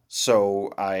brilliant.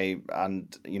 So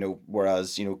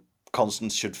whereas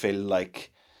Constance should feel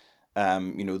like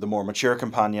the more mature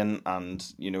companion, and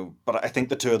but I think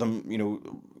the two of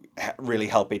them really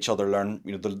help each other learn.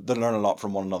 They learn a lot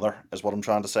from one another is what I'm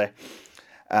trying to say.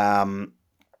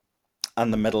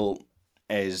 And The Middle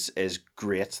is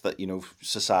great that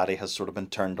society has sort of been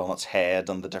turned on its head,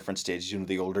 and the different stages.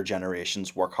 The older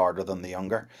generations work harder than the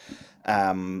younger,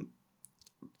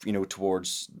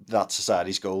 towards that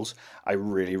society's goals. I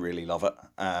really love it,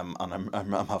 and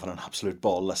I'm having an absolute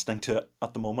ball listening to it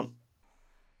at the moment.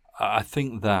 I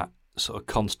think that sort of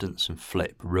Constance and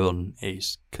Flip run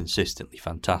is consistently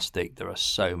fantastic. There are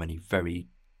so many very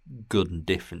good and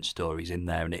different stories in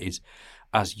there, and it is,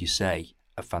 as you say,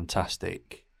 a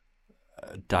fantastic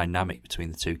dynamic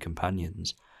between the two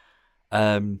companions.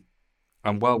 And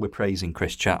while we're praising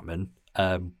Chris Chapman,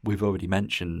 we've already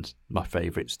mentioned my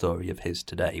favourite story of his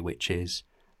today, which is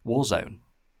Warzone.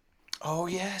 Oh,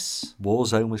 yes.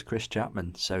 Warzone was Chris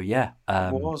Chapman. So, yeah.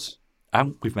 It was.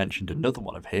 And we've mentioned another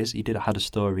one of his. He had a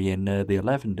story in the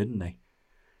 11, didn't he?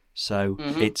 So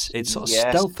it's sort of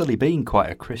stealthily been quite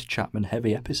a Chris Chapman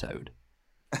heavy episode.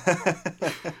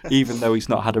 Even though he's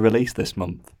not had a release this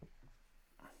month.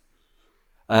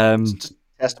 It's just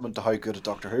a testament to how good a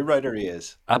Doctor Who writer he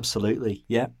is. Absolutely,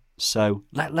 yeah. So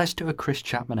let's do a Chris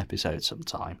Chapman episode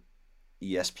sometime.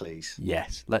 Yes, please.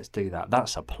 Yes, let's do that.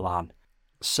 That's a plan.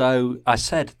 So I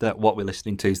said that what we're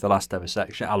listening to is the last ever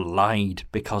section. I lied,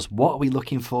 because what are we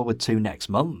looking forward to next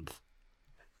month?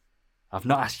 I've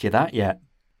not asked you that yet.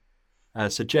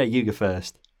 So Jay, you go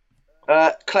first.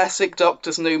 Classic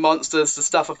Doctor's New Monsters, the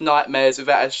stuff of nightmares,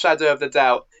 without a shadow of a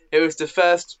doubt. It was the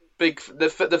first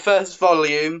the first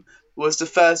volume was the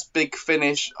first big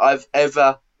finish I've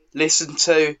ever listened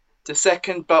to. The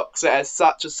second box set has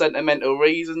such a sentimental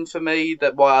reason for me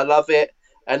that why I love it.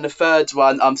 And the third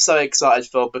one I'm so excited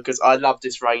for because I love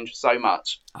this range so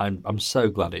much. I'm so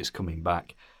glad it's coming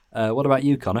back. What about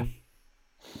you, Connor?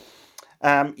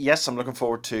 Yes, I'm looking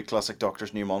forward to Classic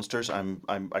Doctor's New Monsters.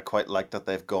 I quite like that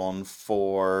they've gone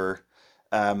for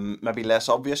maybe less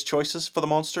obvious choices for the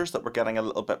monsters, that we're getting a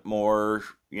little bit more,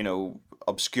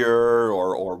 obscure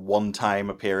or one-time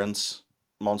appearance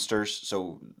monsters.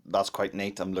 So that's quite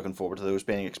neat. I'm looking forward to those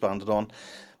being expanded on.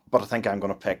 But I think I'm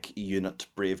going to pick Unit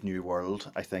Brave New World.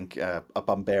 I think a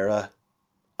Bambera...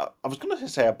 I was going to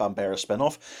say a Bambera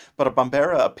spin-off, but a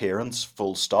Bambera appearance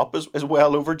full stop is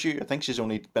well overdue. I think she's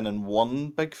only been in one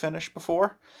big finish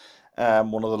before.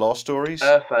 One of the Lost Stories.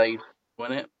 Earthade,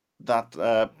 wasn't it?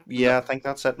 That, yeah, I think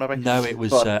that's it, maybe. No, it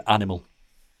was Animal.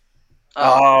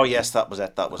 Oh, yes, that was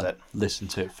it. I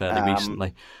listened to it fairly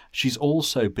recently. She's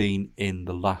also been in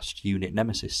the last Unit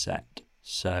Nemesis set,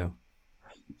 so...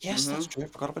 Yes, that's true. I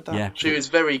forgot about that. Yeah. She was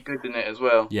very good in it as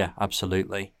well. Yeah,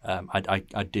 absolutely.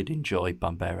 I did enjoy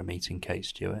Bambera meeting Kate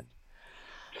Stewart.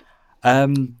 I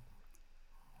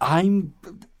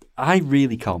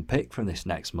really can't pick from this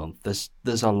next month.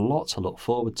 There's a lot to look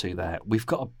forward to there. We've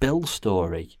got a Bill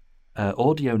story,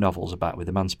 audio novels about with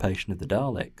Emancipation of the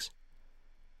Daleks.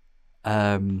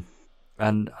 And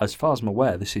as far as I'm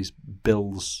aware, this is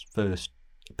Bill's first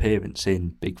appearance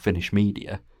in Big Finish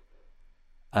media.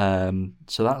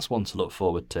 So that's one to look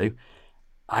forward to.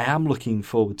 I am looking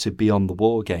forward to Beyond the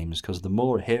War Games, because the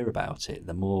more I hear about it,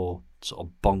 the more sort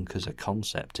of bonkers a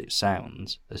concept it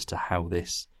sounds as to how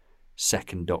this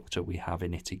second Doctor we have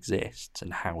in it exists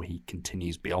and how he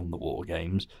continues beyond the War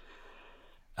Games.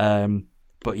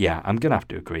 But yeah, I'm going to have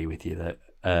to agree with you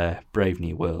that Brave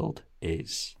New World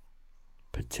is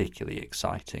particularly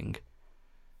exciting.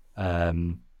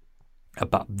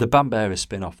 the Bambera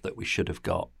spin-off that we should have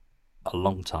got a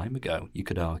long time ago, you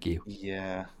could argue.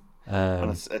 Yeah.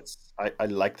 And Um, I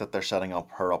like that they're setting up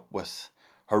her up with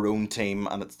her own team,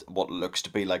 and it's what looks to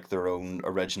be like their own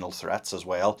original threats as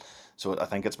well. So I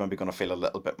think it's maybe going to feel a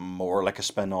little bit more like a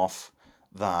spin-off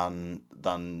than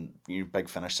Big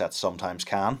Finish sets sometimes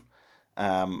can.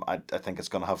 I think it's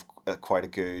going to have quite a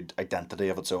good identity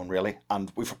of its own, really,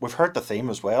 and we've heard the theme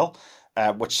as well,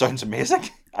 which sounds amazing.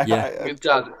 Yeah. It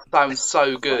does. It sounds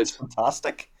so good. Sounds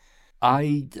fantastic.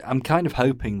 I'm kind of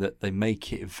hoping that they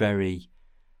make it very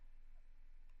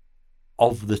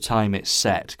of the time it's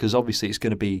set, because obviously it's going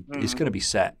to be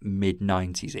set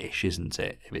mid-90s ish, isn't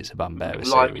it? If it's a Bambera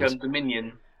Like series.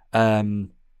 Dominion.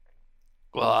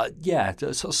 Well, yeah,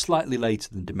 sort of slightly later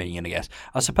than Dominion, I guess.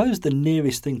 I suppose the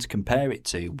nearest thing to compare it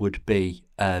to would be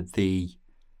the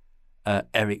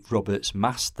Eric Roberts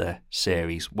Master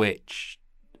series, which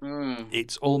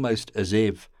it's almost as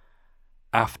if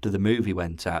after the movie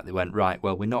went out, they went, right,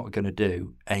 well, we're not going to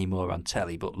do any more on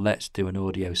telly, but let's do an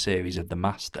audio series of The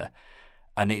Master.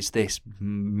 And it's this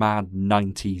mad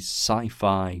 90s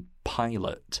sci-fi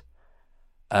pilot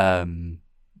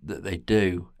that they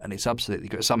do, and it's absolutely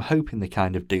great. So I'm hoping they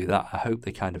kind of do that. I hope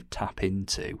they kind of tap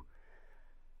into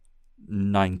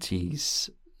 90s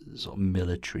sort of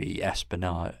military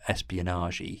espionage,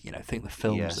 think the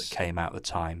films that came out at the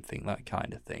time, think that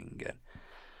kind of thing. And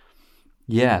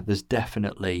yeah, there's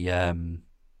definitely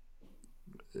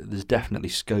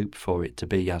scope for it to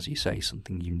be, as you say,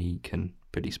 something unique and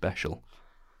pretty special.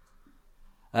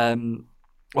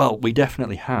 Well, we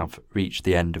definitely have reached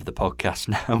the end of the podcast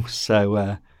now,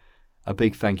 so a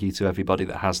big thank you to everybody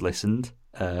that has listened.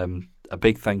 A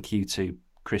big thank you to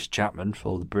Chris Chapman for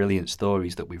all the brilliant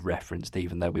stories that we've referenced,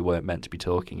 even though we weren't meant to be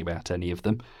talking about any of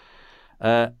them.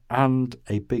 And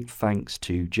a big thanks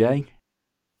to Jay.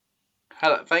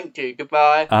 Hello, thank you.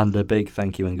 Goodbye. And a big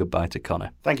thank you and goodbye to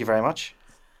Connor. Thank you very much.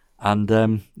 And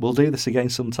we'll do this again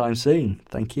sometime soon.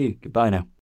 Thank you. Goodbye now.